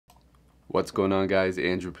What's going on, guys?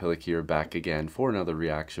 Andrew Piluk here, back again for another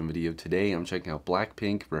reaction video. Today I'm checking out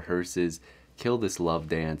BLACKPINK Rehearses Kill This Love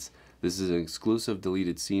Dance. This is an exclusive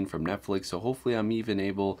deleted scene from Netflix, so hopefully I'm even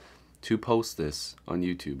able to post this on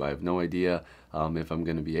YouTube. I have no idea if I'm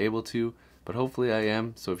going to be able to, but hopefully I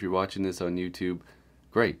am. So if you're watching this on YouTube,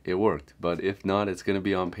 great, it worked. But if not, it's going to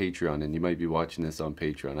be on Patreon, and you might be watching this on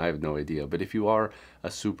Patreon. I have no idea. But if you are a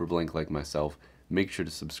super blank like myself, make sure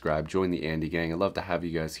to subscribe, join the Andy gang. I'd love to have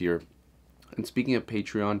you guys here. And speaking of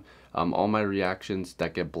Patreon, all my reactions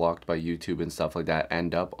that get blocked by YouTube and stuff like that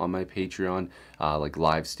end up on my Patreon, like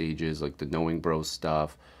live stages, like the Knowing Bros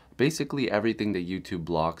stuff, basically everything that YouTube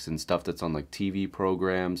blocks and stuff that's on like TV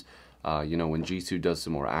programs, you know, when Jisoo does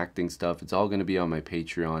some more acting stuff, it's all going to be on my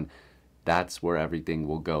Patreon. That's where everything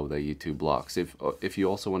will go that YouTube blocks. If you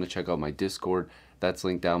also want to check out my Discord, that's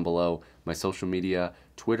linked down below. My social media,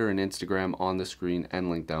 Twitter and Instagram on the screen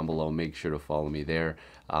and linked down below. Make sure to follow me there.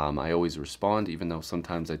 I always respond, even though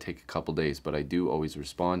sometimes I take a couple days, but I do always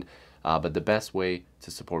respond. But the best way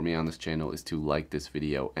to support me on this channel is to like this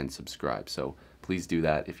video and subscribe. So please do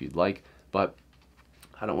that if you'd like. But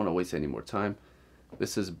I don't want to waste any more time.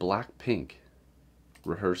 This is BLACKPINK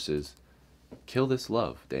Rehearses Kill This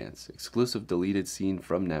Love Dance. Exclusive deleted scene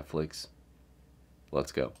from Netflix.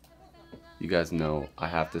 Let's go. You guys know I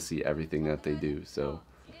have to see everything that they do, so.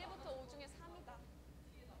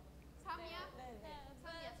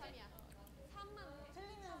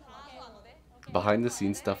 Behind the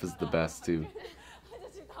scenes stuff is the best too.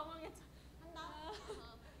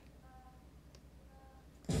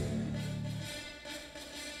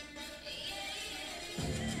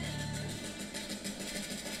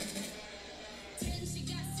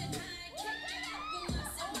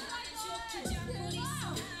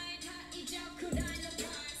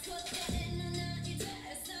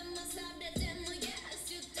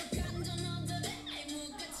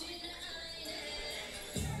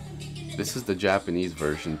 This is the Japanese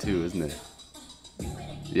version too, isn't it?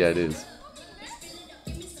 Yeah, it is.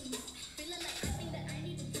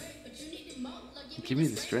 Give me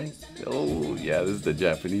the strength. Oh, yeah, this is the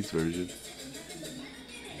Japanese version.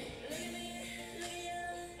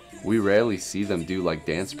 We rarely see them do like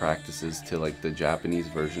dance practices to like the Japanese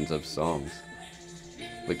versions of songs.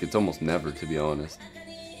 Like, it's almost never, to be honest.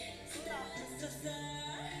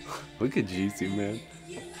 Look at Jisoo, man.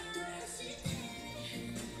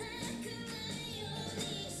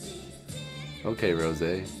 Okay, Rose.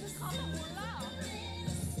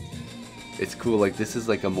 It's cool, like this is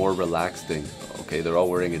like a more relaxed thing. Okay, they're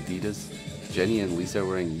all wearing Adidas. Jennie and Lisa are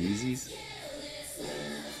wearing Yeezys.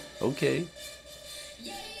 Okay.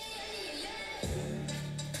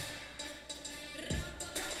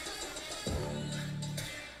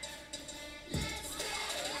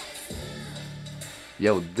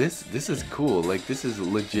 Yo, this is cool. Like, this is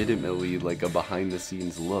legitimately like a behind the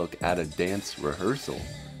scenes look at a dance rehearsal.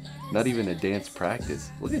 Not even a dance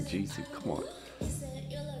practice. Look at Jisoo, come on.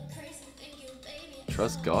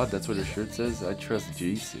 Trust God, that's what her shirt says. I trust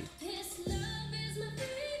Jisoo.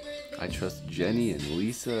 I trust Jennie and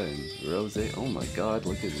Lisa and Rose. Oh my God,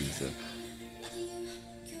 look at Lisa.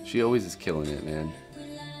 She always is killing it, man.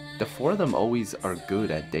 The four of them always are good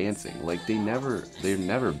at dancing. Like, they're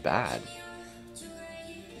never bad.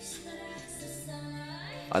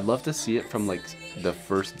 I'd love to see it from like the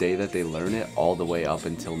first day that they learn it all the way up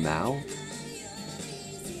until now.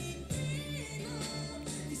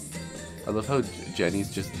 I love how Jennie's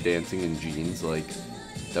just dancing in jeans. Like,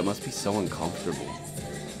 that must be so uncomfortable.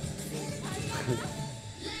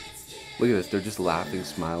 Look at this, they're just laughing,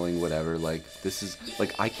 smiling, whatever. Like, this is,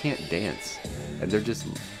 like, I can't dance. And they're just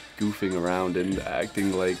goofing around and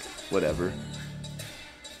acting like whatever.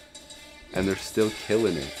 And they're still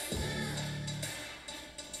killing it.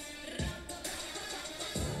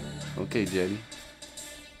 Okay, Jennie.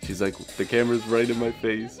 She's like, the camera's right in my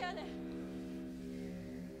face.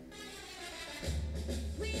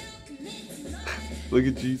 Look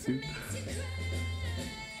at Jisoo.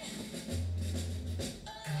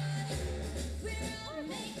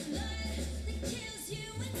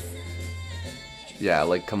 Yeah,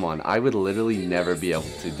 like, come on. I would literally never be able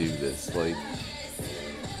to do this. Like,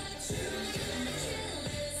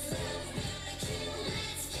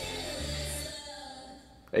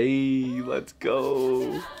 hey, let's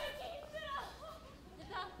go.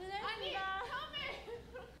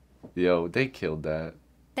 Yo, they killed that.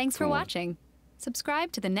 Thanks for watching.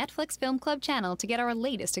 Subscribe to the Netflix Film Club channel to get our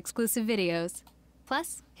latest exclusive videos.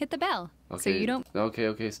 Plus, hit the bell so you don't...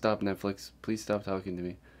 Okay, stop, Netflix. Please stop talking to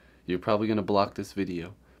me. You're probably gonna block this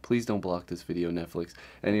video. Please don't block this video, Netflix.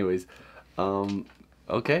 Anyways,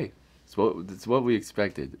 okay. It's what we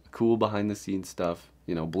expected. Cool behind the scenes stuff.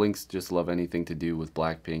 You know, Blinks just love anything to do with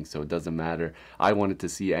Blackpink, so it doesn't matter. I wanted to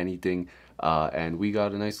see anything, and we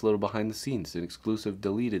got a nice little behind the scenes, an exclusive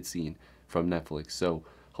deleted scene from Netflix. So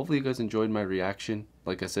hopefully you guys enjoyed my reaction.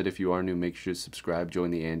 Like I said, if you are new, make sure to subscribe,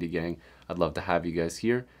 join the Andy gang. I'd love to have you guys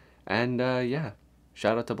here. And yeah,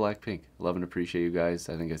 shout out to Blackpink. Love and appreciate you guys.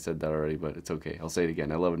 I think I said that already, but it's okay. I'll say it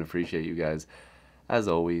again. I love and appreciate you guys as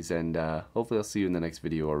always, and hopefully I'll see you in the next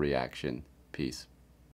video or reaction. Peace.